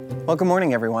Well, good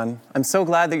morning, everyone. I'm so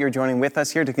glad that you're joining with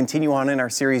us here to continue on in our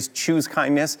series, Choose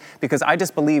Kindness, because I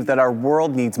just believe that our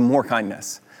world needs more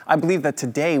kindness. I believe that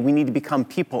today we need to become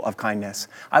people of kindness.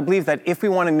 I believe that if we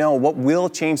want to know what will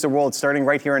change the world, starting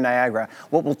right here in Niagara,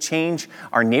 what will change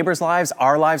our neighbors' lives,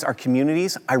 our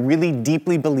communities, I really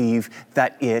deeply believe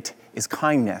that it is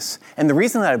kindness. And the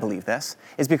reason that I believe this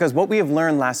is because what we have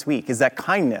learned last week is that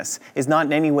kindness is not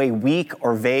in any way weak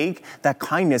or vague, that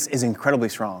kindness is incredibly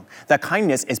strong, that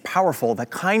kindness is powerful, that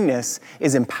kindness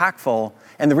is impactful.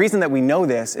 And the reason that we know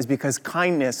this is because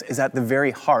kindness is at the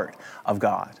very heart of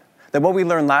God. That what we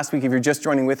learned last week, if you're just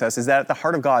joining with us, is that at the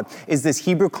heart of God is this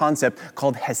Hebrew concept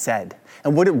called hesed.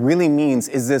 And what it really means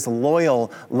is this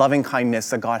loyal, loving kindness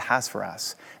that God has for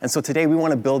us. And so today we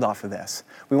want to build off of this.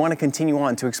 We want to continue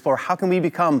on to explore how can we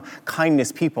become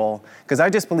kindness people? Because I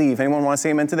just believe, anyone want to say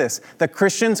amen to this, that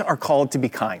Christians are called to be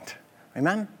kind.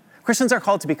 Amen? Christians are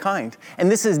called to be kind. And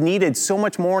this is needed so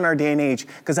much more in our day and age,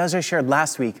 because as I shared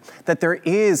last week, that there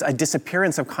is a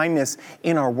disappearance of kindness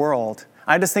in our world.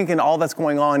 I just think in all that's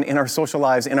going on in our social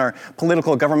lives, in our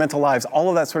political, governmental lives, all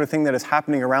of that sort of thing that is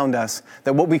happening around us,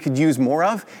 that what we could use more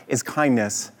of is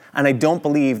kindness. And I don't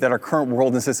believe that our current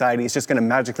world and society is just going to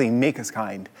magically make us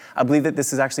kind. I believe that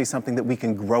this is actually something that we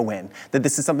can grow in, that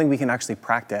this is something we can actually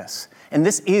practice. And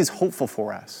this is hopeful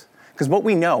for us. Because what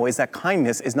we know is that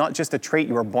kindness is not just a trait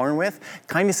you are born with.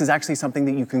 Kindness is actually something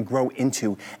that you can grow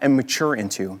into and mature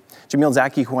into. Jamil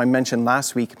Zaki, who I mentioned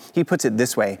last week, he puts it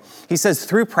this way. He says,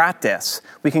 through practice,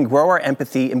 we can grow our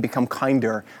empathy and become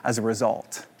kinder as a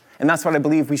result. And that's what I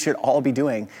believe we should all be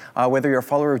doing, whether you're a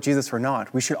follower of Jesus or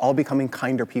not. We should all be becoming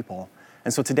kinder people.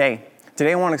 And so today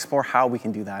I want to explore how we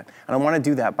can do that. And I want to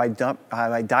do that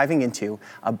by diving into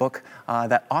a book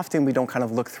that often we don't kind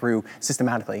of look through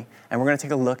systematically. And we're going to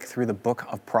take a look through the book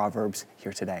of Proverbs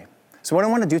here today. So what I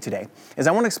want to do today is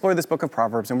I want to explore this book of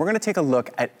Proverbs, and we're going to take a look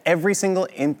at every single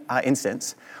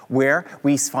instance where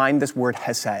we find this word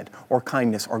hesed, or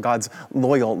kindness, or God's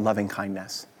loyal, loving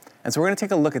kindness. And so we're going to take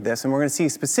a look at this, and we're going to see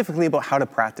specifically about how to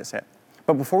practice it.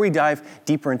 But before we dive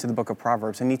deeper into the book of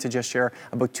Proverbs, I need to just share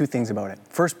about two things about it.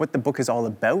 First, what the book is all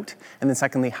about, and then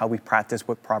secondly, how we practice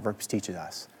what Proverbs teaches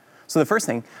us. So the first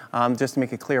thing, just to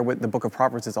make it clear what the book of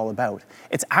Proverbs is all about,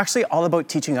 it's actually all about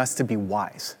teaching us to be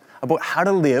wise, about how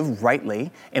to live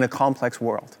rightly in a complex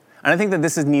world. And I think that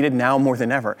this is needed now more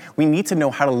than ever. We need to know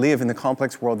how to live in the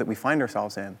complex world that we find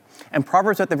ourselves in. And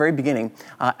Proverbs at the very beginning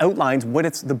outlines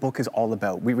what the book is all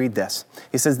about. We read this.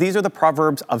 It says, these are the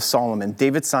Proverbs of Solomon,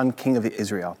 David's son, king of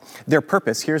Israel. Their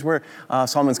purpose, here's where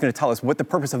Solomon's going to tell us what the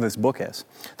purpose of this book is.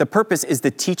 The purpose is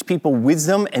to teach people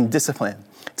wisdom and discipline,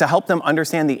 to help them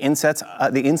understand the insights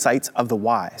of the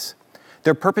wise.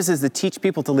 Their purpose is to teach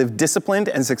people to live disciplined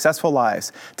and successful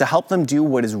lives, to help them do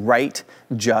what is right,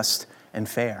 just, and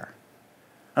fair.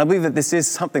 And I believe that this is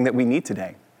something that we need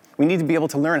today. We need to be able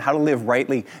to learn how to live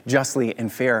rightly, justly,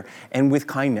 and fair, and with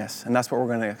kindness. And that's what we're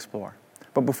going to explore.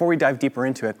 But before we dive deeper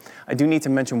into it, I do need to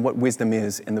mention what wisdom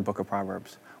is in the book of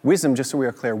Proverbs. Wisdom, just so we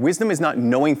are clear, wisdom is not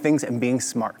knowing things and being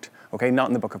smart, okay? Not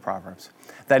in the book of Proverbs.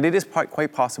 That it is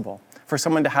quite possible for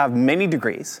someone to have many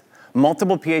degrees,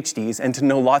 multiple PhDs, and to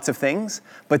know lots of things,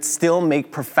 but still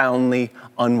make profoundly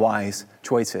unwise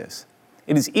choices.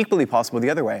 It is equally possible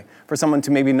the other way, for someone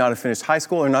to maybe not have finished high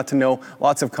school or not to know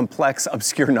lots of complex,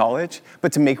 obscure knowledge,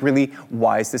 but to make really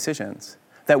wise decisions.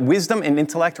 That wisdom and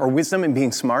intellect, or wisdom and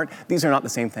being smart, these are not the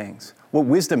same things. What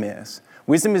wisdom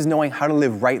is knowing how to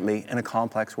live rightly in a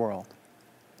complex world.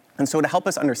 And so to help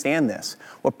us understand this,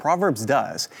 what Proverbs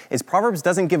does is Proverbs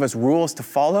doesn't give us rules to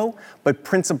follow, but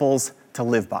principles to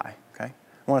live by.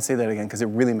 I want to say that again because it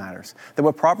really matters. That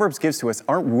what Proverbs gives to us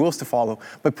aren't rules to follow,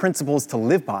 but principles to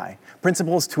live by,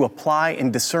 principles to apply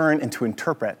and discern and to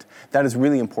interpret. That is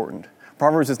really important.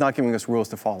 Proverbs is not giving us rules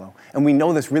to follow. And we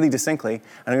know this really distinctly. And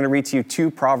I'm going to read to you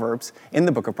two Proverbs in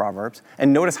the book of Proverbs,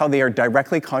 and notice how they are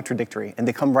directly contradictory, and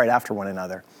they come right after one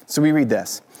another. So we read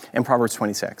this in Proverbs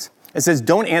 26. It says,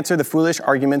 don't answer the foolish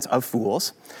arguments of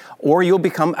fools, or you'll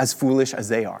become as foolish as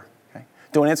they are.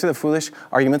 Don't answer the foolish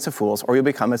arguments of fools, or you'll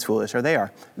become as foolish as they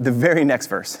are. The very next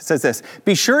verse says this,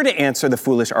 be sure to answer the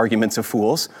foolish arguments of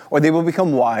fools, or they will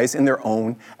become wise in their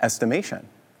own estimation.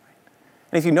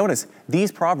 And if you notice,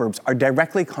 these proverbs are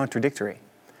directly contradictory.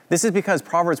 This is because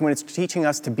Proverbs, when it's teaching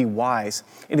us to be wise,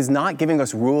 it is not giving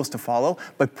us rules to follow,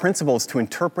 but principles to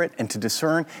interpret and to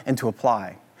discern and to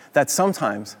apply. That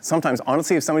sometimes,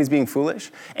 honestly, if somebody's being foolish,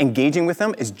 engaging with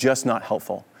them is just not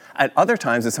helpful. At other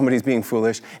times, if somebody's being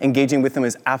foolish, engaging with them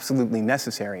is absolutely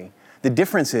necessary. The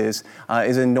difference is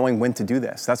in knowing when to do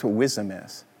this. That's what wisdom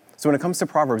is. So when it comes to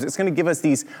Proverbs, it's going to give us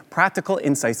these practical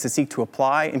insights to seek to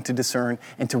apply and to discern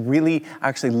and to really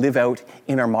actually live out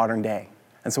in our modern day.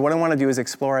 And so what I want to do is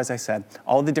explore, as I said,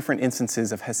 all the different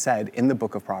instances of hesed in the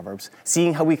book of Proverbs,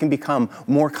 seeing how we can become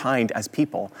more kind as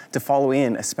people to follow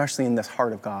in, especially in this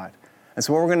heart of God. And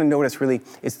so what we're going to notice really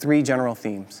is three general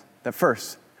themes. That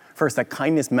first, that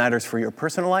kindness matters for your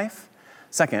personal life.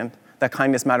 Second, that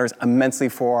kindness matters immensely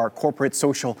for our corporate,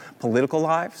 social, political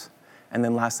lives. And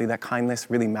then lastly, that kindness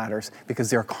really matters because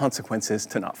there are consequences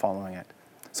to not following it.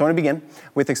 So I want to begin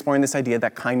with exploring this idea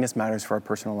that kindness matters for our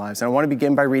personal lives. And I want to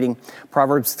begin by reading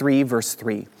Proverbs 3, verse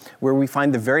 3, where we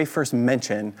find the very first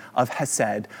mention of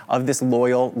hesed, of this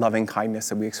loyal, loving kindness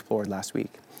that we explored last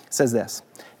week. It says this,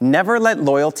 "Never let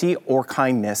loyalty or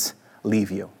kindness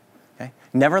leave you." Okay?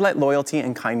 Never let loyalty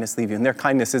and kindness leave you. And their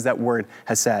kindness is that word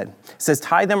hesed. It says,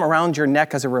 "Tie them around your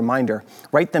neck as a reminder.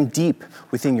 Write them deep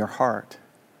within your heart."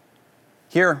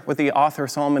 Here, what the author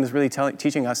Solomon is really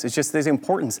teaching us is just this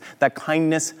importance that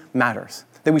kindness matters,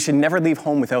 that we should never leave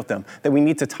home without them, that we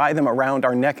need to tie them around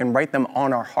our neck and write them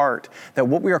on our heart, that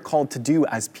what we are called to do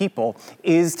as people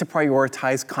is to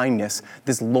prioritize kindness,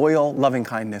 this loyal, loving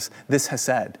kindness, this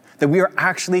hesed, that we are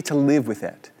actually to live with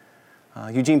it.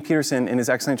 Eugene Peterson, in his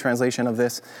excellent translation of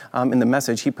this in the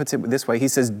Message, he puts it this way. He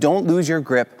says, "Don't lose your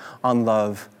grip on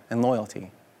love and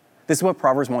loyalty." This is what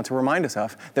Proverbs want to remind us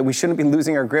of, that we shouldn't be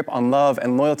losing our grip on love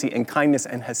and loyalty and kindness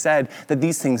and hesed, that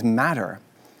these things matter.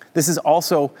 This is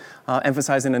also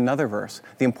emphasized in another verse,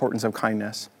 the importance of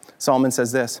kindness. Solomon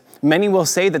says this, "Many will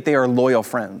say that they are loyal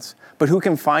friends, but who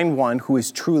can find one who is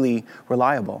truly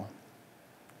reliable?"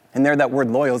 And there, that word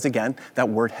loyal is again, that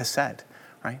word hesed,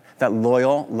 right? That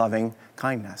loyal, loving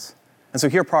kindness. And so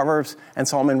here Proverbs and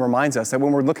Solomon reminds us that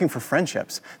when we're looking for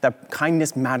friendships, that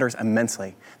kindness matters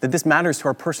immensely, that this matters to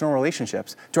our personal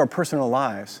relationships, to our personal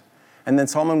lives. And then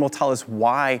Solomon will tell us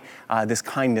why this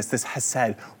kindness, this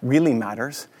hesed, really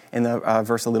matters in the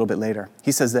verse a little bit later.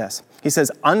 He says this, he says,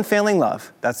 "Unfailing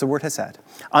love," that's the word hesed,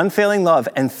 "unfailing love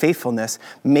and faithfulness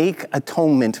make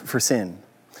atonement for sin.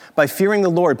 By fearing the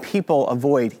Lord, people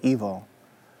avoid evil."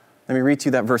 Let me read to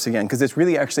you that verse again, because it's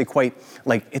really actually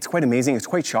it's quite amazing. It's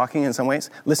quite shocking in some ways.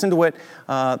 Listen to what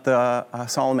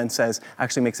Solomon says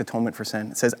actually makes atonement for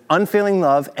sin. It says, "Unfailing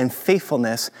love and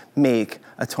faithfulness make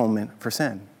atonement for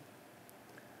sin."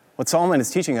 What Solomon is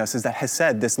teaching us is that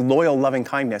hesed, this loyal, loving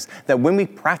kindness, that when we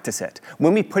practice it,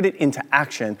 when we put it into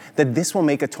action, that this will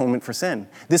make atonement for sin.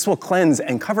 This will cleanse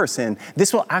and cover sin.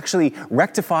 This will actually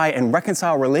rectify and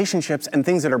reconcile relationships and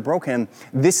things that are broken.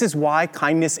 This is why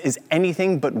kindness is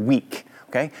anything but weak.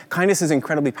 Okay? Kindness is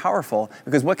incredibly powerful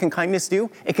because what can kindness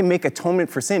do? It can make atonement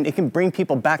for sin. It can bring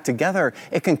people back together.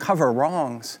 It can cover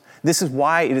wrongs. This is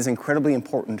why it is incredibly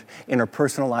important in our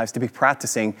personal lives to be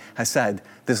practicing hesed,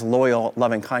 this loyal,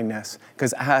 loving kindness.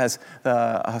 Because as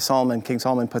King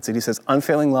Solomon puts it, he says,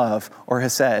 "Unfailing love," or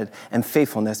hesed, "and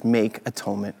faithfulness make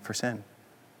atonement for sin."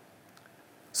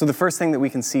 So the first thing that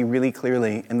we can see really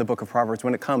clearly in the book of Proverbs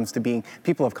when it comes to being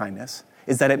people of kindness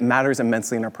is that it matters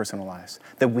immensely in our personal lives,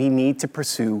 that we need to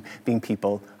pursue being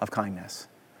people of kindness.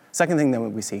 Second thing that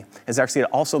we see is actually it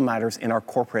also matters in our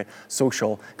corporate,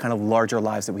 social, kind of larger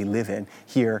lives that we live in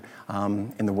here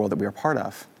in the world that we are part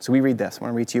of. So we read this. I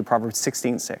want to read to you Proverbs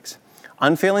 16:6.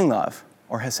 "Unfailing love,"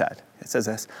 or hesed, it says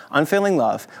this, "Unfailing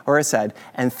love," or hesed,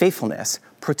 "and faithfulness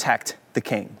protect the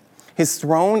king. His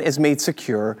throne is made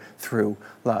secure through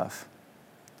love."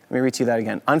 Let me read to you that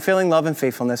again. "Unfailing love and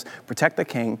faithfulness protect the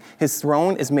king. His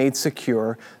throne is made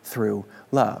secure through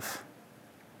love."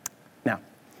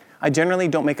 I generally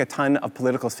don't make a ton of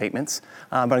political statements,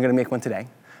 but I'm going to make one today,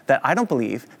 that I don't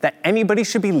believe that anybody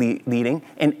should be leading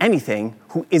in anything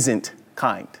who isn't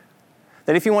kind.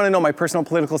 That if you want to know my personal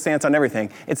political stance on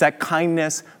everything, it's that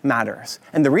kindness matters.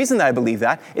 And the reason that I believe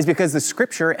that is because the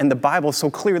scripture and the Bible so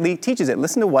clearly teaches it.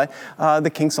 Listen to what the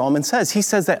King Solomon says. He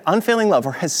says that unfailing love,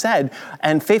 or hesed,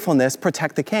 and faithfulness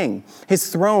protect the king. His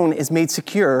throne is made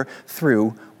secure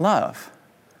through love.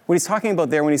 What he's talking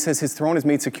about there when he says his throne is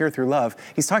made secure through love,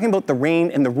 he's talking about the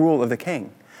reign and the rule of the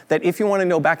king. That if you want to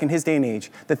know back in his day and age,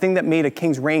 the thing that made a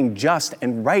king's reign just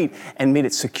and right and made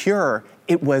it secure,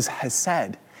 it was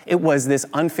hesed. It was this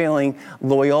unfailing,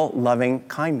 loyal, loving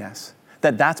kindness.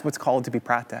 That's what's called to be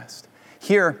practiced.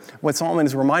 Here, what Solomon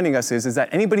is reminding us is that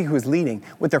anybody who is leading,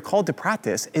 what they're called to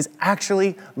practice is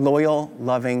actually loyal,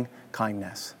 loving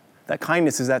kindness. That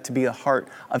kindness is that to be the heart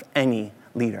of any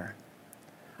leader.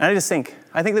 And I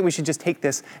think that we should just take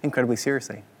this incredibly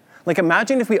seriously. Like,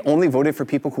 imagine if we only voted for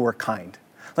people who were kind.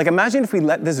 Like, imagine if we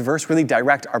let this verse really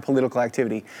direct our political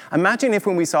activity. Imagine if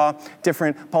when we saw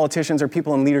different politicians or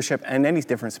people in leadership in any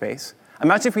different space,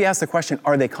 imagine if we asked the question,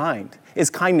 are they kind? Is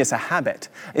kindness a habit?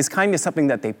 Is kindness something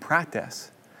that they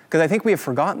practice? Because I think we have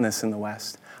forgotten this in the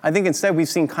West. I think instead we've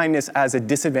seen kindness as a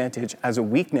disadvantage, as a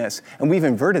weakness, and we've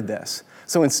inverted this.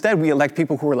 So instead, we elect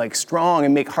people who are like strong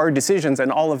and make hard decisions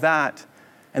and all of that.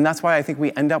 And that's why I think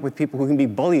we end up with people who can be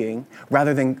bullying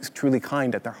rather than truly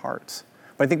kind at their hearts.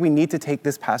 But I think we need to take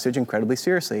this passage incredibly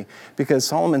seriously, because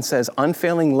Solomon says,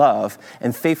 unfailing love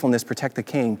and faithfulness protect the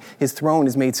king. His throne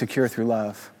is made secure through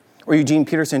love. Or Eugene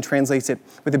Peterson translates it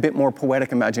with a bit more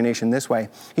poetic imagination this way.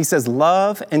 He says,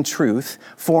 love and truth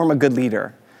form a good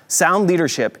leader. Sound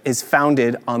leadership is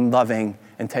founded on loving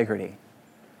integrity.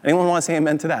 Anyone want to say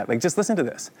amen to that? Like, just listen to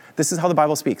this. This is how the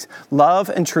Bible speaks. Love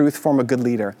and truth form a good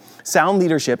leader. Sound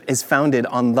leadership is founded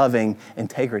on loving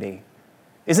integrity.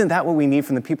 Isn't that what we need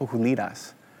from the people who lead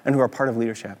us and who are part of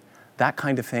leadership? That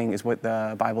kind of thing is what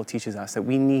the Bible teaches us, that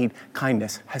we need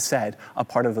kindness, hesed, a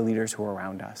part of the leaders who are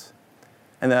around us.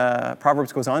 And the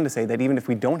Proverbs goes on to say that even if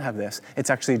we don't have this, it's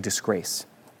actually a disgrace.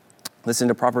 Listen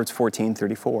to Proverbs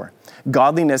 14:34.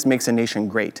 Godliness makes a nation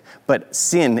great, but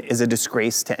sin is a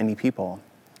disgrace to any people.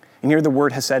 And here the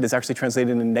word hesed is actually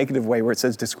translated in a negative way where it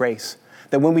says disgrace.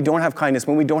 That when we don't have kindness,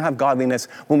 when we don't have godliness,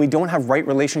 when we don't have right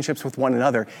relationships with one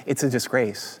another, it's a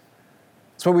disgrace.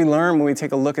 It's what we learn when we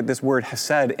take a look at this word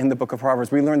hesed in the book of Proverbs.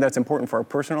 We learn that it's important for our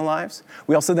personal lives.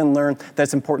 We also then learn that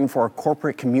it's important for our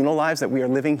corporate communal lives that we are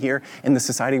living here in the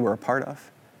society we're a part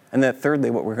of. And that thirdly,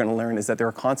 what we're going to learn is that there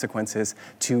are consequences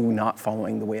to not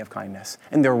following the way of kindness.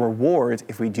 And there are rewards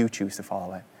if we do choose to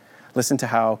follow it. Listen to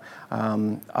how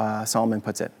Solomon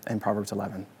puts it in Proverbs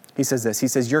 11. He says this, he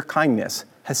says, your kindness,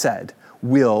 hesed,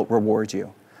 will reward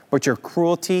you, but your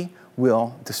cruelty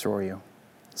will destroy you.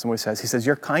 That's what he says. He says,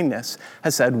 your kindness,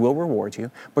 hesed, will reward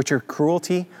you, but your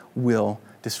cruelty will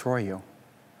destroy you.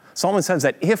 Solomon says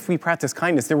that if we practice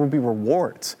kindness, there will be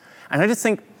rewards. And I just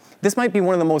think this might be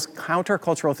one of the most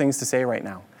countercultural things to say right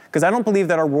now, because I don't believe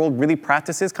that our world really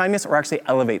practices kindness or actually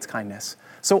elevates kindness.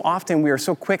 So often we are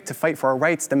so quick to fight for our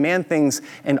rights, demand things,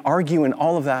 and argue and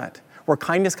all of that, where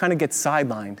kindness kind of gets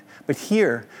sidelined. But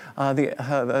here,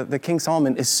 the King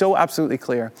Solomon is so absolutely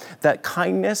clear that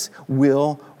kindness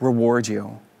will reward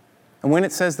you. And when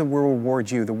it says the word reward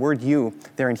you, the word you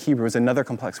there in Hebrew is another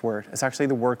complex word. It's actually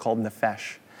the word called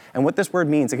nephesh. And what this word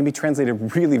means, it can be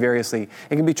translated really variously.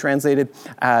 It can be translated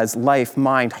as life,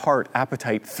 mind, heart,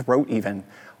 appetite, throat even.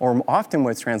 Or often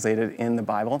when it's translated in the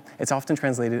Bible, it's often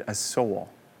translated as soul.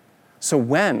 So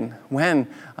when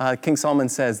King Solomon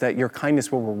says that your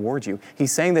kindness will reward you,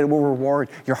 he's saying that it will reward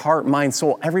your heart, mind,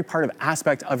 soul, every part of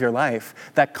aspect of your life.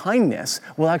 That kindness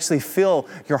will actually fill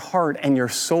your heart and your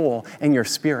soul and your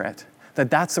spirit.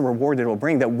 That's the reward it will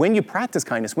bring. That when you practice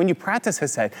kindness, when you practice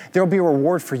hesed, there will be a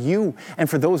reward for you and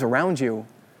for those around you.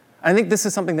 I think this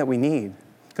is something that we need.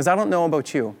 Because I don't know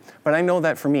about you, but I know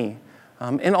that for me,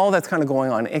 and all that's kind of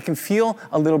going on, it can feel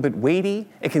a little bit weighty.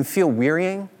 It can feel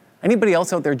wearying. Anybody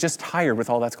else out there just tired with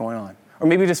all that's going on? Or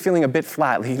maybe just feeling a bit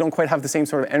flat, like you don't quite have the same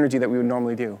sort of energy that we would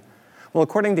normally do. Well,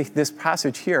 according to this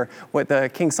passage here, what the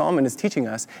King Solomon is teaching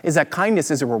us is that kindness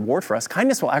is a reward for us.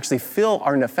 Kindness will actually fill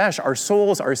our nephesh, our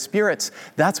souls, our spirits.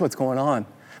 That's what's going on.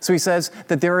 So he says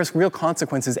that there is real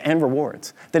consequences and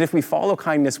rewards. That if we follow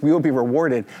kindness, we will be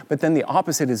rewarded. But then the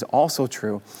opposite is also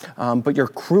true. But your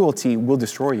cruelty will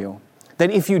destroy you.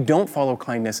 That if you don't follow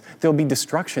kindness, there'll be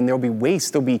destruction, there'll be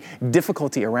waste, there'll be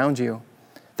difficulty around you.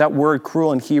 That word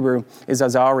cruel in Hebrew is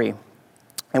azari.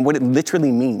 And what it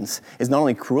literally means is not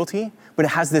only cruelty, but it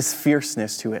has this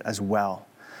fierceness to it as well.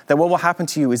 That what will happen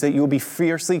to you is that you will be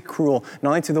fiercely cruel, not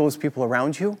only to those people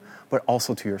around you, but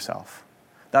also to yourself.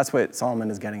 That's what Solomon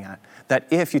is getting at. That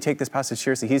if you take this passage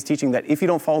seriously, he's teaching that if you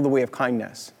don't follow the way of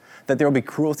kindness, that there will be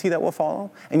cruelty that will follow,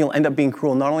 and you'll end up being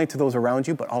cruel not only to those around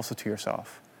you, but also to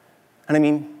yourself. And I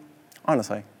mean,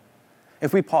 honestly,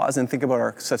 if we pause and think about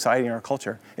our society and our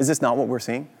culture, is this not what we're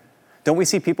seeing? Don't we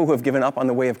see people who have given up on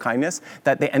the way of kindness,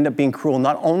 that they end up being cruel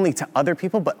not only to other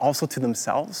people, but also to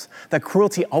themselves? That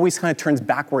cruelty always kind of turns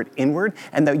backward inward,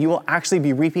 and that you will actually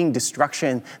be reaping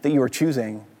destruction that you are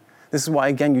choosing. This is why,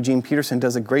 again, Eugene Peterson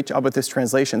does a great job with this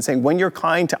translation, saying, when you're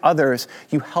kind to others,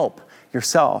 you help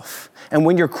yourself. And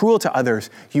when you're cruel to others,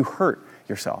 you hurt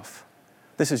yourself.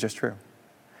 This is just true.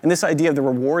 And this idea of the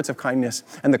rewards of kindness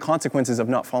and the consequences of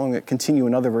not following it continue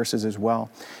in other verses as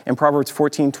well. In Proverbs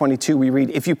 14:22, we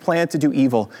read, if you plan to do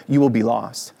evil, you will be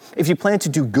lost. If you plan to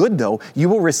do good, though, you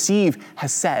will receive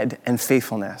hesed and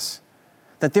faithfulness.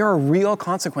 That there are real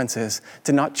consequences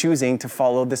to not choosing to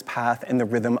follow this path and the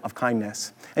rhythm of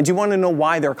kindness. And do you want to know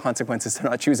why there are consequences to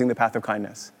not choosing the path of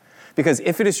kindness? Because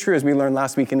if it is true, as we learned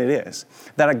last week, and it is,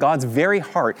 that at God's very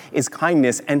heart is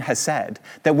kindness and hesed,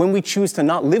 that when we choose to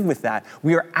not live with that,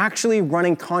 we are actually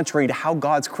running contrary to how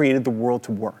God's created the world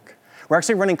to work. We're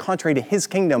actually running contrary to his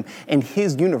kingdom and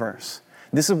his universe.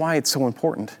 This is why it's so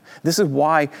important. This is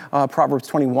why Proverbs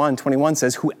 21:21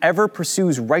 says, whoever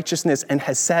pursues righteousness and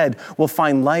hesed will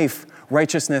find life,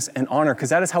 righteousness, and honor, because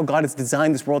that is how God has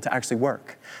designed this world to actually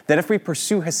work. That if we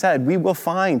pursue hesed, we will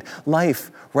find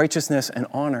life, righteousness, and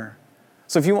honor.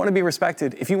 So if you want to be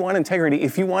respected, if you want integrity,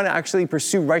 if you want to actually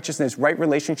pursue righteousness, right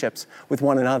relationships with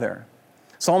one another,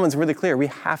 Solomon's really clear. We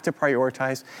have to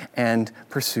prioritize and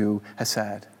pursue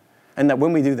hesed. And that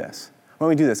when we do this,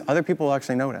 other people will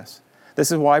actually notice.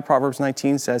 This is why Proverbs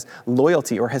 19 says,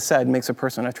 loyalty or hesed makes a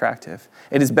person attractive.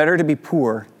 It is better to be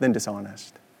poor than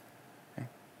dishonest. Okay?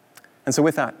 And so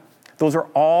with that, those are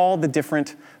all the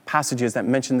different passages that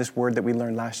mention this word that we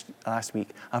learned last week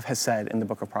of hesed in the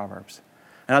book of Proverbs.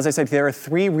 And as I said, there are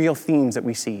three real themes that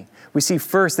we see. We see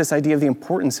first this idea of the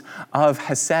importance of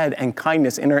hesed and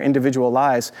kindness in our individual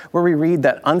lives, where we read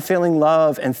that unfailing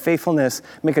love and faithfulness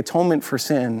make atonement for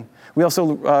sin. We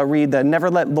also read that never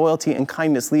let loyalty and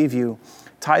kindness leave you.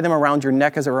 Tie them around your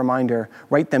neck as a reminder.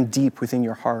 Write them deep within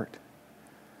your heart.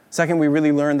 Second, we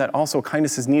really learn that also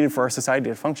kindness is needed for our society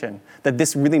to function, that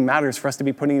this really matters for us to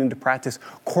be putting it into practice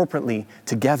corporately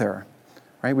together.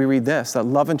 Right? We read this, that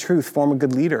love and truth form a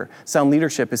good leader. Sound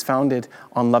leadership is founded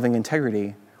on loving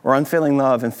integrity, or unfailing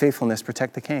love and faithfulness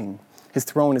protect the king. His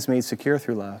throne is made secure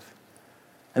through love.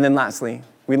 And then lastly,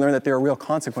 we learn that there are real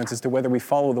consequences to whether we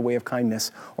follow the way of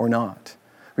kindness or not.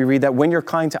 We read that when you're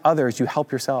kind to others, you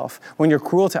help yourself. When you're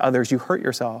cruel to others, you hurt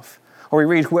yourself. Or we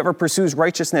read, whoever pursues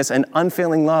righteousness and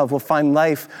unfailing love will find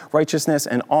life, righteousness,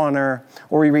 and honor.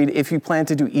 Or we read, if you plan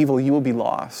to do evil, you will be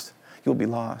lost. You will be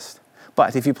lost.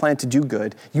 But if you plan to do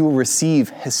good, you will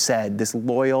receive hesed, this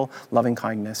loyal, loving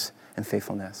kindness and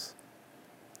faithfulness.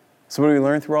 So what do we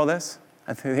learn through all this?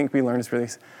 I think we learned is really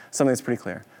something that's pretty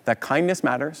clear. That kindness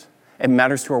matters. It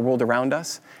matters to our world around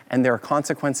us. And there are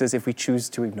consequences if we choose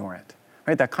to ignore it.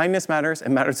 Right? That kindness matters. It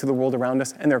matters to the world around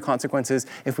us. And there are consequences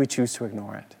if we choose to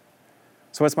ignore it.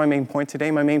 So what's my main point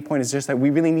today? My main point is just that we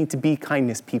really need to be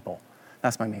kindness people.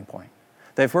 That's my main point.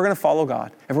 That if we're going to follow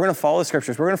God, if we're going to follow the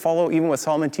scriptures, we're going to follow even what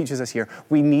Solomon teaches us here,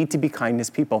 we need to be kindness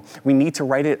people. We need to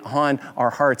write it on our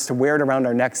hearts, to wear it around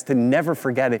our necks, to never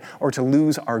forget it, or to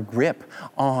lose our grip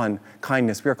on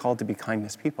kindness. We are called to be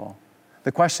kindness people.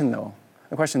 The question though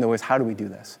is, how do we do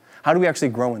this? How do we actually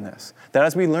grow in this? That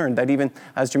as we learned, that even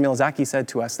as Jamil Zaki said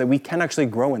to us, that we can actually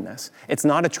grow in this. It's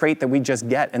not a trait that we just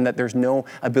get and that there's no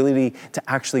ability to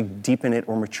actually deepen it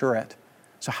or mature it.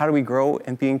 So how do we grow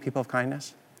in being people of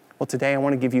kindness? Well, today I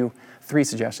want to give you 3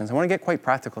 suggestions. I want to get quite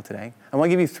practical today. I want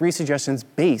to give you 3 suggestions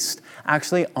based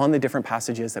actually on the different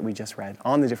passages that we just read,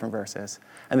 on the different verses.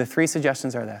 And the 3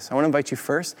 suggestions are this. I want to invite you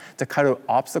first to cut out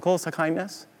obstacles to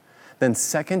kindness. Then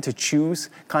second, to choose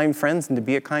kind friends and to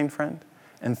be a kind friend.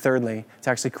 And thirdly,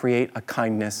 to actually create a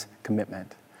kindness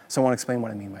commitment. So I want to explain what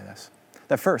I mean by this.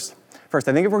 That first, I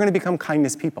think if we're going to become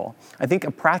kindness people, I think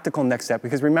a practical next step,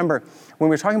 because remember, when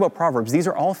we're talking about Proverbs, these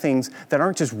are all things that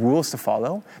aren't just rules to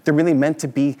follow. They're really meant to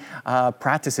be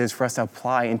practices for us to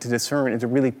apply and to discern and to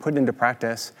really put into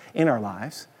practice in our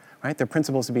lives, right? They're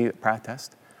principles to be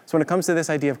practiced. So when it comes to this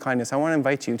idea of kindness, I want to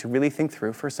invite you to really think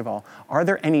through, first of all, are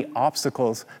there any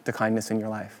obstacles to kindness in your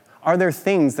life? Are there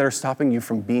things that are stopping you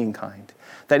from being kind?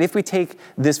 That if we take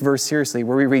this verse seriously,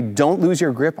 where we read, don't lose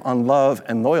your grip on love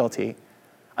and loyalty,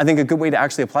 I think a good way to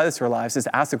actually apply this to our lives is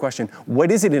to ask the question,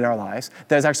 what is it in our lives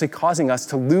that is actually causing us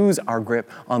to lose our grip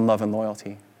on love and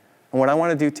loyalty? And what I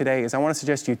want to do today is I want to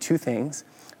suggest to you 2 things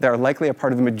that are likely a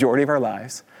part of the majority of our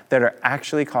lives that are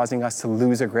actually causing us to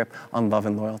lose a grip on love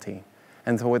and loyalty.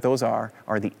 And so what those are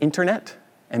the internet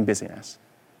and busyness.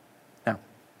 Now,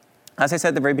 as I said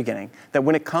at the very beginning, that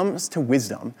when it comes to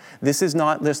wisdom, this is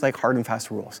not just like hard and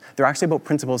fast rules. They're actually about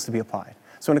principles to be applied.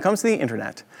 So when it comes to the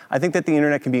internet, I think that the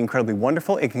internet can be incredibly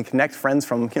wonderful. It can connect friends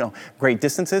from great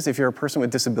distances. If you're a person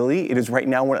with disability, it is right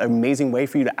now an amazing way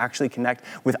for you to actually connect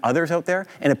with others out there.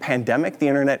 In a pandemic, the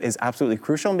internet is absolutely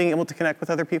crucial in being able to connect with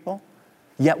other people.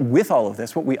 Yet with all of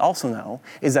this, what we also know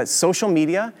is that social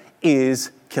media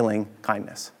is killing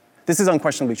kindness. This is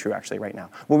unquestionably true actually right now.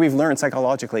 What we've learned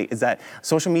psychologically is that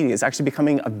social media is actually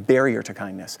becoming a barrier to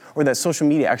kindness, or that social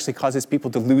media actually causes people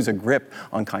to lose a grip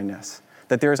on kindness.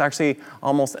 That there is actually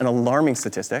almost an alarming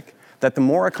statistic that the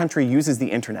more a country uses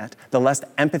the internet, the less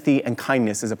empathy and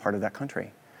kindness is a part of that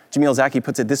country. Jamil Zaki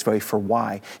puts it this way for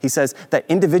why. He says that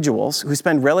individuals who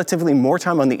spend relatively more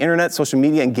time on the internet, social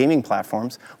media, and gaming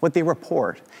platforms, what they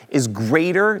report is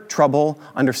greater trouble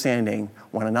understanding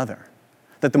one another.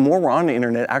 That the more we're on the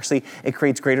internet, actually, it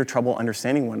creates greater trouble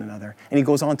understanding one another. And he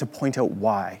goes on to point out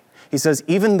why. He says,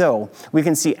 even though we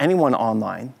can see anyone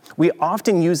online, we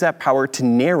often use that power to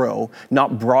narrow,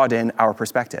 not broaden our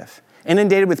perspective.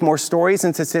 Inundated with more stories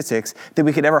and statistics than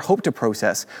we could ever hope to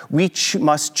process, we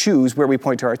must choose where we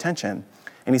point our attention.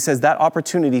 And he says that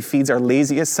opportunity feeds our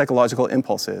laziest psychological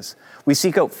impulses. We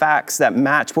seek out facts that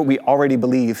match what we already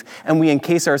believe, and we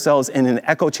encase ourselves in an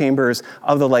echo chambers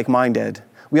of the like-minded.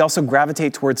 We also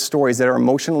gravitate towards stories that are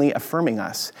emotionally affirming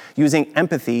us, using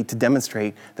empathy to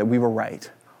demonstrate that we were right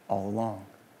all along.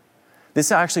 This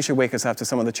actually should wake us up to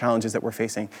some of the challenges that we're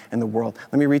facing in the world.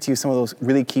 Let me read to you some of those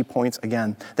really key points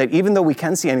again. That even though we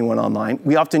can see anyone online,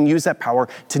 we often use that power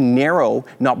to narrow,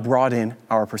 not broaden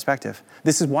our perspective.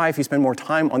 This is why if you spend more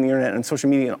time on the internet and social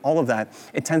media and all of that,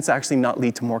 it tends to actually not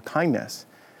lead to more kindness.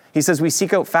 He says we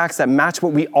seek out facts that match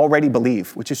what we already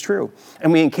believe, which is true.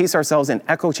 And we encase ourselves in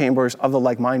echo chambers of the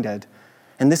like-minded.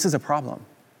 And this is a problem.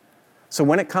 So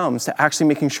when it comes to actually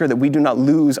making sure that we do not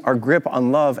lose our grip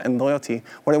on love and loyalty,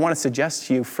 what I want to suggest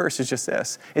to you first is just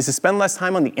this, is to spend less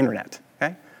time on the internet,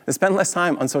 okay? To spend less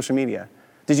time on social media.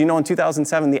 Did you know in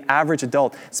 2007, the average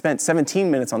adult spent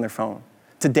 17 minutes on their phone?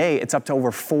 Today, it's up to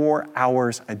over 4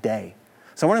 hours a day.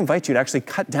 So I want to invite you to actually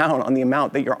cut down on the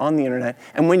amount that you're on the internet.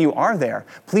 And when you are there,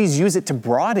 please use it to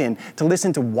broaden, to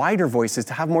listen to wider voices,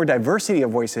 to have more diversity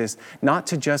of voices, not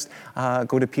to just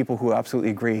go to people who absolutely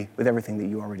agree with everything that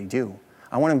you already do.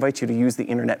 I want to invite you to use the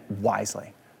internet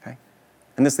wisely, okay?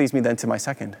 And this leads me then to my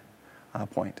second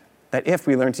point, that if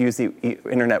we learn to use the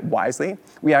internet wisely,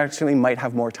 we actually might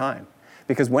have more time.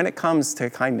 Because when it comes to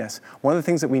kindness, one of the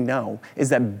things that we know is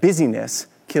that busyness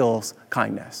kills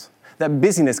kindness. That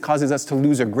busyness causes us to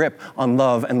lose a grip on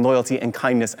love and loyalty and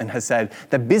kindness and hesed.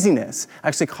 That busyness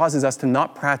actually causes us to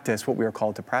not practice what we are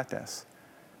called to practice.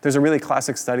 There's a really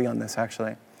classic study on this,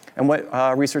 actually. And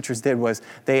what researchers did was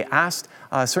they asked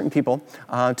certain people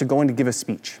to go in to give a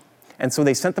speech. And so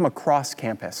they sent them across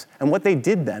campus. And what they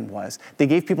did then was they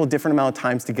gave people different amount of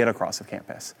times to get across the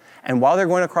campus. And while they're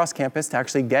going across campus to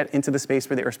actually get into the space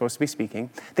where they were supposed to be speaking,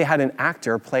 they had an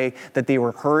actor play that they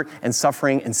were hurt and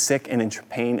suffering and sick and in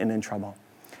pain and in trouble.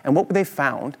 And what they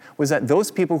found was that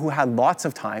those people who had lots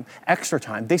of time, extra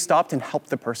time, they stopped and helped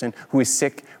the person who was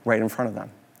sick right in front of them.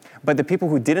 But the people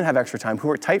who didn't have extra time, who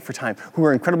were tight for time, who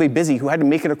were incredibly busy, who had to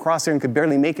make it across there and could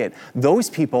barely make it, those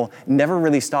people never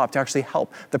really stopped to actually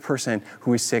help the person who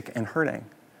was sick and hurting.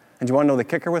 And do you want to know the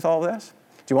kicker with all of this?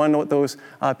 Do you want to know what those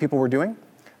people were doing?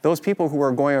 Those people who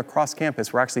were going across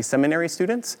campus were actually seminary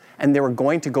students, and they were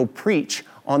going to go preach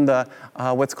on the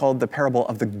what's called the parable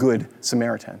of the Good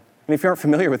Samaritan. And if you aren't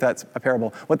familiar with that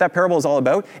parable, what that parable is all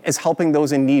about is helping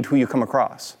those in need who you come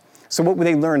across. So what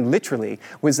they learned literally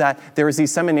was that there was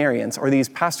these seminarians or these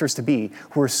pastors-to-be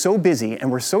who were so busy and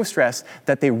were so stressed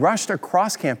that they rushed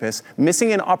across campus,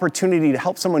 missing an opportunity to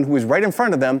help someone who was right in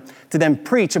front of them to then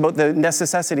preach about the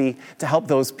necessity to help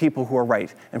those people who are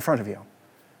right in front of you.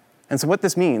 And so what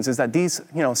this means is that these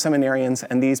seminarians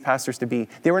and these pastors-to-be,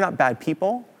 they were not bad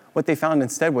people. What they found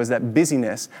instead was that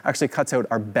busyness actually cuts out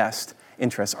our best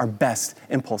interests, our best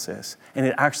impulses, and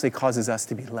it actually causes us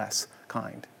to be less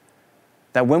kind.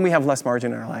 That when we have less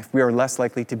margin in our life, we are less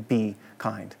likely to be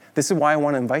kind. This is why I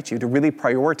want to invite you to really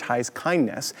prioritize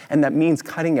kindness, and that means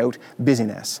cutting out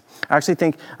busyness. I actually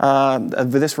think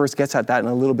this verse gets at that in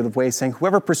a little bit of ways, saying,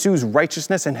 whoever pursues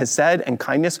righteousness and hesed and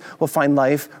kindness will find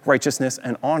life, righteousness,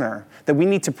 and honor. That we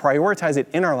need to prioritize it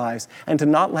in our lives and to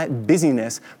not let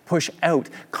busyness push out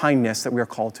kindness that we are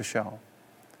called to show.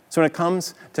 So when it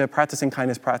comes to practicing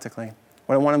kindness practically,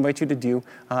 what I want to invite you to do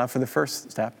for the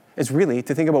first step is really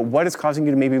to think about what is causing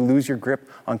you to maybe lose your grip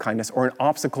on kindness or an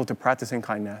obstacle to practicing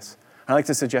kindness. I like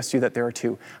to suggest to you that there are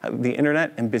two, the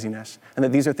internet and busyness, and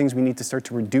that these are things we need to start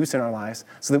to reduce in our lives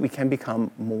so that we can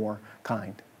become more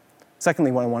kind.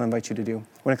 Secondly, what I want to invite you to do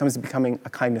when it comes to becoming a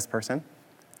kindness person,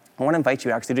 I want to invite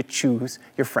you actually to choose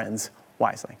your friends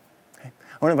wisely. Okay?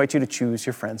 I want to invite you to choose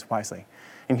your friends wisely,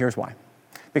 and here's why.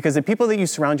 Because the people that you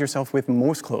surround yourself with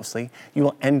most closely, you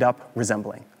will end up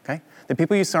resembling, okay? The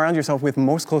people you surround yourself with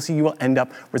most closely, you will end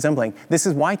up resembling. This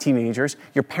is why, teenagers,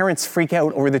 your parents freak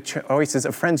out over the choices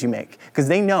of friends you make, because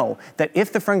they know that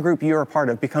if the friend group you're a part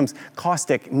of becomes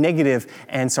caustic, negative,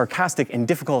 and sarcastic and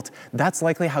difficult, that's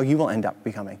likely how you will end up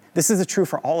becoming. This is true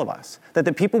for all of us, that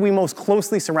the people we most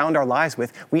closely surround our lives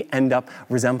with, we end up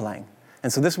resembling.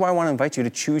 And so this is why I want to invite you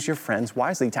to choose your friends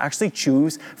wisely, to actually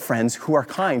choose friends who are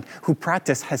kind, who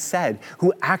practice hesed,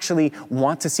 who actually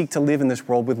want to seek to live in this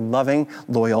world with loving,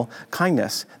 loyal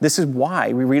kindness. This is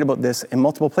why we read about this in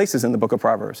multiple places in the book of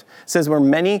Proverbs. It says where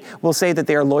many will say that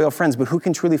they are loyal friends, but who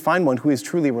can truly find one who is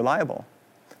truly reliable?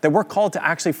 That we're called to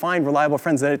actually find reliable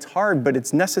friends, that it's hard, but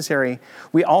it's necessary.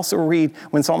 We also read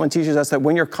when Solomon teaches us that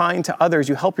when you're kind to others,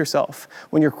 you help yourself.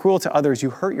 When you're cruel to others,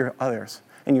 you hurt others,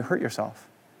 and you hurt yourself.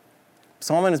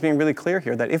 Solomon is being really clear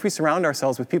here that if we surround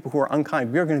ourselves with people who are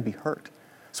unkind, we are going to be hurt.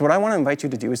 So what I want to invite you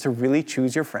to do is to really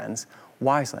choose your friends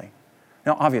wisely.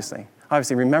 Now, obviously,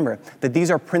 remember that these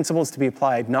are principles to be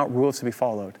applied, not rules to be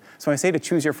followed. So when I say to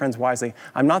choose your friends wisely,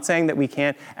 I'm not saying that we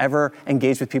can't ever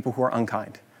engage with people who are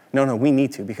unkind. No, we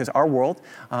need to, because our world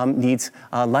needs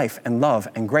life and love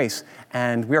and grace,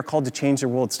 and we are called to change the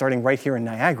world starting right here in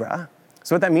Niagara.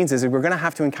 So what that means is that we're going to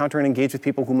have to encounter and engage with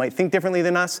people who might think differently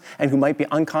than us and who might be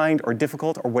unkind or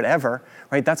difficult or whatever,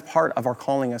 right? That's part of our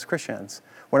calling as Christians.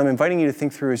 What I'm inviting you to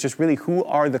think through is just really who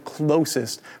are the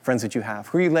closest friends that you have?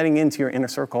 Who are you letting into your inner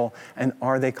circle, and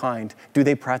are they kind? Do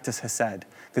they practice Hesed?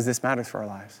 Because this matters for our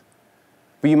lives.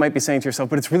 But you might be saying to yourself,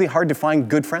 but it's really hard to find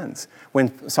good friends.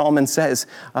 When Solomon says,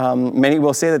 many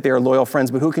will say that they are loyal friends,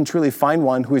 but who can truly find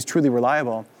one who is truly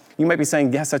reliable? You might be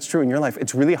saying, yes, that's true in your life.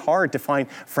 It's really hard to find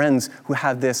friends who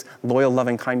have this loyal,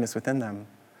 loving kindness within them.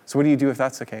 So what do you do if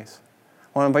that's the case?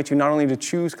 Well, I invite you not only to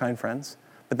choose kind friends,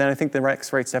 but then I think the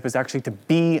next right step is actually to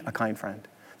be a kind friend.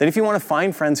 That if you want to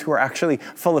find friends who are actually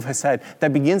full of Hesed,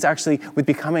 that begins actually with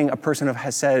becoming a person of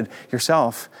Hesed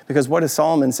yourself. Because what does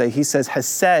Solomon say? He says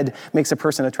Hesed makes a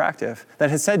person attractive. That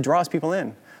Hesed draws people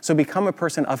in. So become a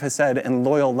person of Hesed and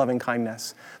loyal, loving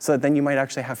kindness, so that then you might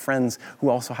actually have friends who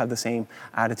also have the same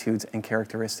attitudes and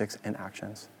characteristics and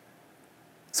actions.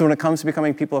 So when it comes to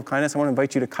becoming people of kindness, I want to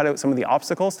invite you to cut out some of the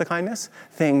obstacles to kindness,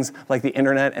 things like the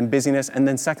internet and busyness, and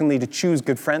then secondly, to choose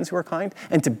good friends who are kind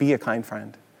and to be a kind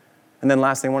friend. And then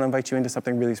lastly, I want to invite you into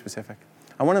something really specific.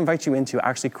 I want to invite you into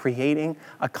actually creating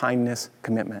a kindness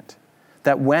commitment.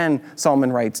 That when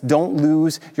Solomon writes, don't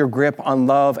lose your grip on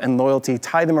love and loyalty,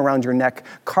 tie them around your neck,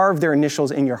 carve their initials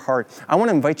in your heart. I want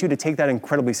to invite you to take that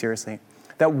incredibly seriously.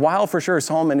 That while for sure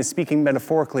Solomon is speaking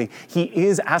metaphorically, he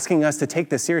is asking us to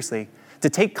take this seriously, to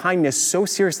take kindness so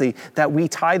seriously that we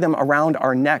tie them around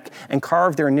our neck and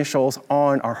carve their initials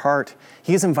on our heart.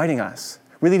 He is inviting us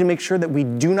really to make sure that we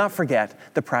do not forget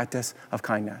the practice of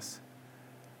kindness.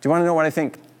 Do you want to know what I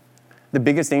think the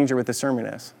biggest danger with this sermon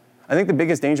is? I think the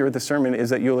biggest danger with the sermon is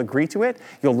that you'll agree to it,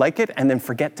 you'll like it, and then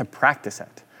forget to practice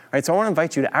it. Right? So I want to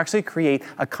invite you to actually create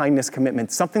a kindness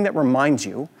commitment, something that reminds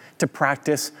you to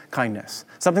practice kindness,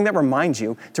 something that reminds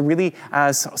you to really,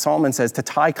 as Solomon says, to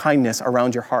tie kindness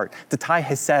around your heart, to tie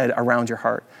Hesed around your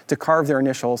heart, to carve their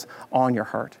initials on your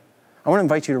heart. I want to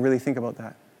invite you to really think about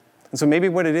that. And so maybe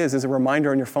what it is a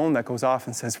reminder on your phone that goes off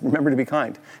and says, remember to be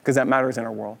kind, because that matters in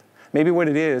our world. Maybe what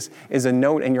it is a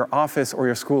note in your office or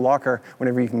your school locker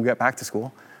whenever you can get back to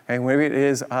school. Okay? Maybe it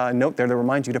is a note there that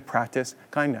reminds you to practice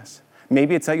kindness.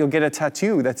 Maybe it's that you'll get a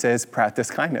tattoo that says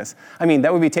practice kindness. I mean,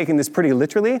 that would be taking this pretty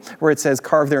literally, where it says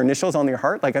carve their initials on your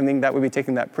heart. Like, I think that would be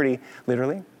taking that pretty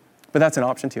literally. But that's an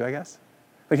option too, I guess.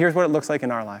 But here's what it looks like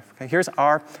in our life. Okay? Here's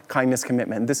our kindness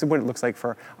commitment. This is what it looks like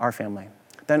for our family.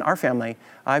 Then our family,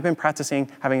 I've been practicing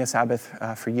having a Sabbath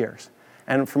for years.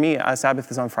 And for me, Sabbath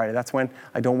is on Friday. That's when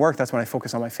I don't work. That's when I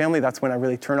focus on my family. That's when I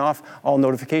really turn off all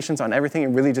notifications on everything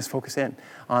and really just focus in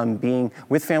on being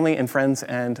with family and friends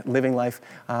and living life,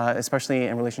 especially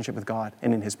in relationship with God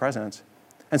and in His presence.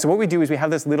 And so what we do is we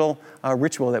have this little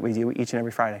ritual that we do each and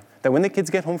every Friday. That when the kids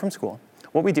get home from school,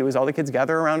 what we do is all the kids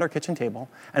gather around our kitchen table,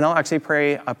 and I'll actually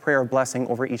pray a prayer of blessing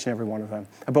over each and every one of them,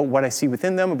 about what I see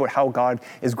within them, about how God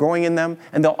is growing in them,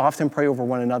 and they'll often pray over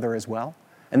one another as well.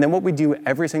 And then what we do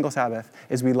every single Sabbath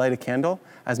is we light a candle,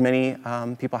 as many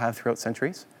people have throughout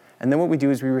centuries. And then what we do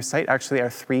is we recite actually our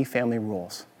 3 family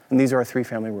rules. And these are our 3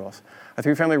 family rules. Our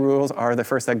 3 family rules are the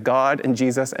first, that God and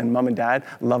Jesus and mom and dad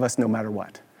love us no matter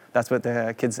what. That's what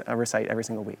the kids recite every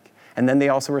single week. And then they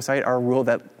also recite our rule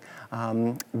that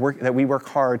we work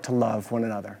hard to love one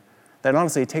another. That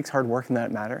honestly, it takes hard work and that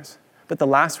it matters. But the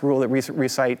last rule that we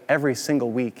recite every single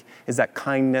week is that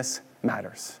kindness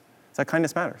matters. That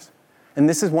kindness matters. And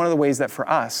this is one of the ways that for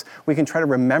us, we can try to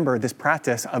remember this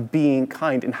practice of being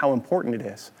kind and how important it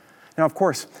is. Now, of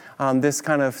course, this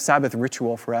kind of Sabbath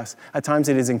ritual for us, at times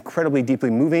it is incredibly deeply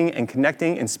moving and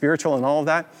connecting and spiritual and all of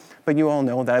that. But you all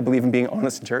know that I believe in being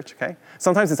honest in church, okay?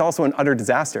 Sometimes it's also an utter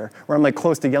disaster where I'm like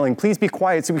close to yelling, please be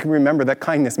quiet so we can remember that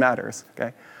kindness matters,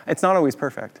 okay? It's not always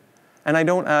perfect. And I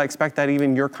don't expect that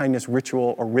even your kindness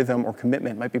ritual or rhythm or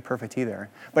commitment might be perfect either.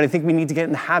 But I think we need to get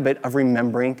in the habit of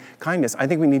remembering kindness. I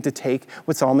think we need to take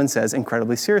what Solomon says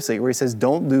incredibly seriously, where he says,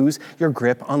 don't lose your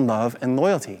grip on love and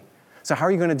loyalty. So how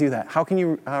are you going to do that? How can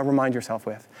you remind yourself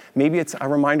with? Maybe it's a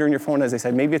reminder in your phone, as I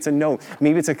said. Maybe it's a note.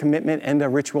 Maybe it's a commitment and a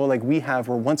ritual like we have,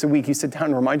 where once a week you sit down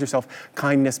and remind yourself,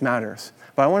 kindness matters.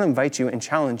 But I want to invite you and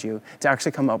challenge you to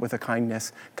actually come up with a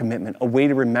kindness commitment, a way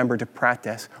to remember to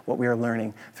practice what we are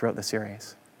learning throughout the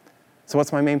series. So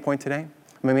what's my main point today?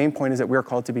 My main point is that we're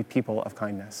called to be people of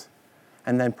kindness.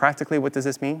 And then practically, what does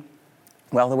this mean?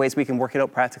 Well, the ways we can work it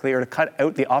out practically are to cut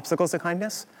out the obstacles to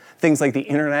kindness, things like the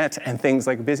internet and things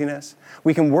like busyness.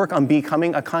 We can work on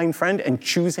becoming a kind friend and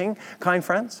choosing kind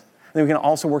friends. And then we can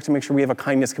also work to make sure we have a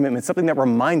kindness commitment, something that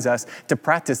reminds us to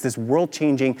practice this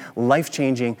world-changing,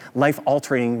 life-changing,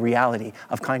 life-altering reality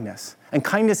of kindness. And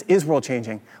kindness is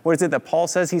world-changing. What is it that Paul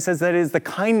says? He says that it is the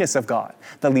kindness of God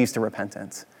that leads to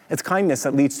repentance. It's kindness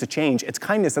that leads to change. It's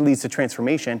kindness that leads to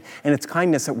transformation. And it's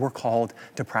kindness that we're called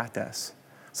to practice.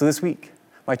 So this week,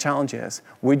 my challenge is,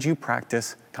 would you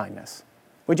practice kindness?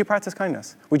 Would you practice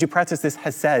kindness? Would you practice this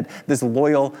hesed, this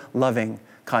loyal, loving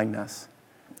kindness?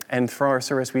 And for our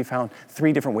service, we found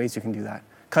 3 different ways you can do that.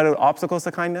 Cut out obstacles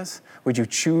to kindness. Would you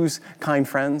choose kind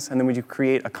friends? And then would you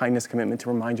create a kindness commitment to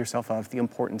remind yourself of the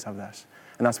importance of this?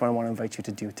 And that's what I want to invite you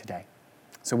to do today.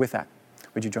 So with that,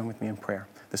 would you join with me in prayer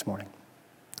this morning?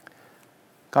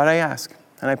 God, I ask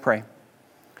and I pray,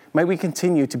 might we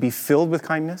continue to be filled with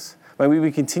kindness? Might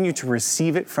we continue to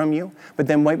receive it from you, but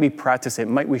then might we practice it?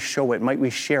 Might we show it? Might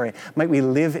we share it? Might we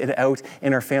live it out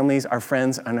in our families, our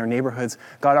friends, and our neighborhoods?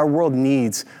 God, our world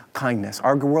needs kindness.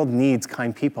 Our world needs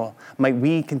kind people. Might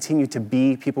we continue to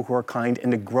be people who are kind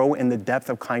and to grow in the depth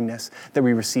of kindness that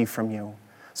we receive from you?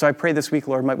 So I pray this week,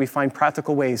 Lord, might we find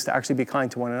practical ways to actually be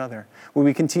kind to one another. Would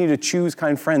we continue to choose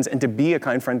kind friends and to be a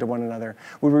kind friend to one another?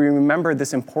 Would we remember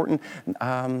this important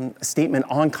statement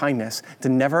on kindness, to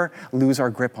never lose our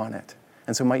grip on it?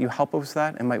 And so might you help us with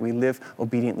that, and might we live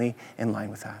obediently in line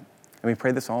with that. And we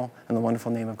pray this all in the wonderful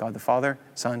name of God the Father,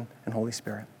 Son, and Holy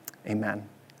Spirit. Amen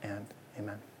and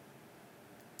amen.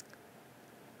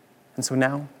 And so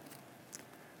now,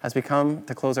 as we come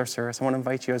to close our service, I want to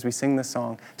invite you, as we sing this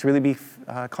song, to really be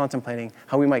contemplating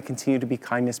how we might continue to be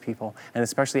kindness people, and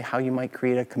especially how you might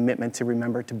create a commitment to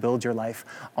remember to build your life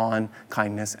on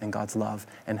kindness and God's love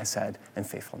and hesed and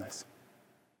faithfulness.